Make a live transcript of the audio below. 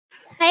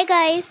Hi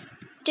guys,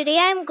 today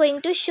I am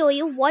going to show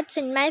you what's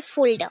in my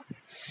folder.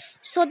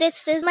 So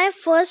this is my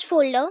first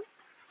folder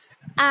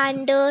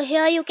and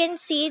here you can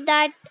see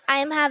that I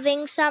am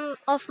having some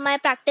of my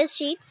practice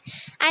sheets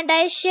and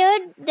I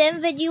shared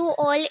them with you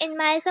all in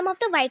my some of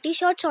the YT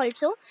shorts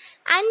also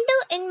and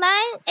in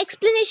my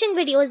explanation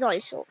videos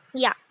also.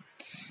 Yeah.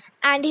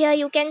 And here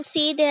you can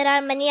see there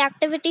are many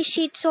activity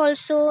sheets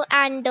also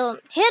and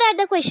here are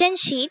the question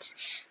sheets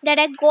that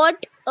I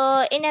got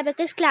in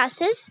Abacus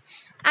classes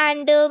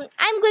and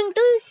I'm going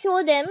to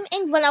show them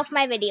in one of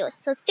my videos,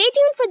 so stay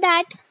tuned for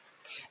that.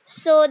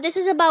 So this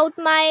is about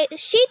my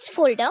sheets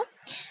folder.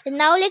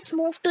 Now let's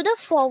move to the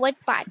forward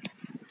part.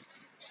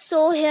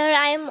 So here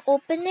I am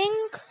opening.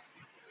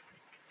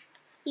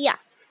 Yeah,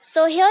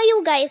 so here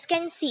you guys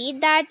can see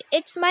that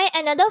it's my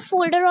another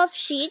folder of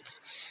sheets,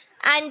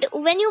 and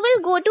when you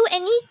will go to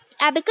any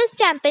abacus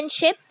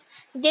championship,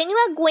 then you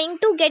are going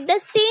to get the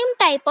same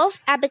type of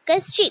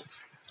abacus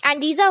sheets,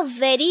 and these are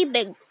very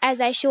big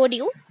as I showed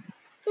you.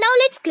 Now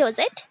let's close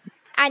it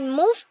and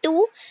move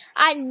to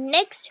our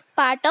next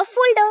part of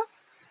folder.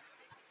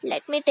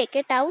 Let me take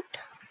it out.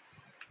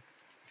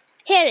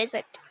 Here is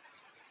it.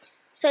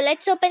 So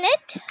let's open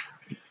it.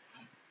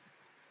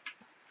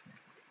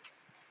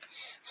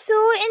 So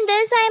in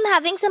this I am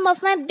having some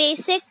of my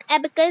basic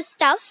abacus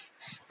stuff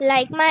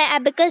like my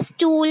abacus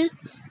tool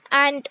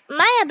and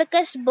my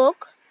abacus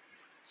book.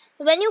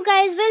 When you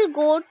guys will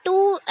go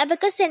to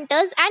abacus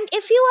centers and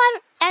if you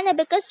are an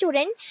abacus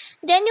student,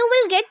 then you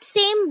will get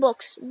same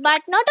books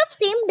but not of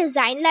same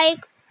design,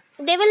 like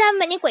they will have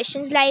many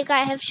questions like I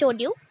have showed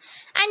you.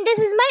 And this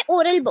is my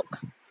oral book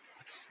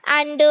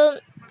and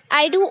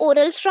I do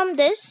orals from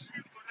this,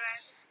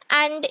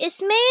 and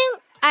isme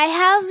I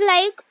have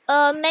like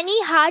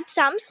many hard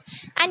sums,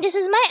 and this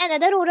is my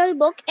another oral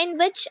book in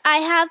which I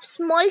have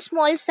small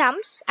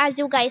sums. As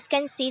you guys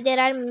can see, there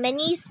are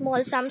many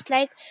small sums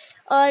like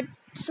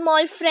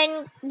small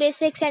friend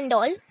basics and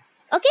all.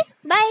 Okay,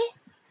 bye.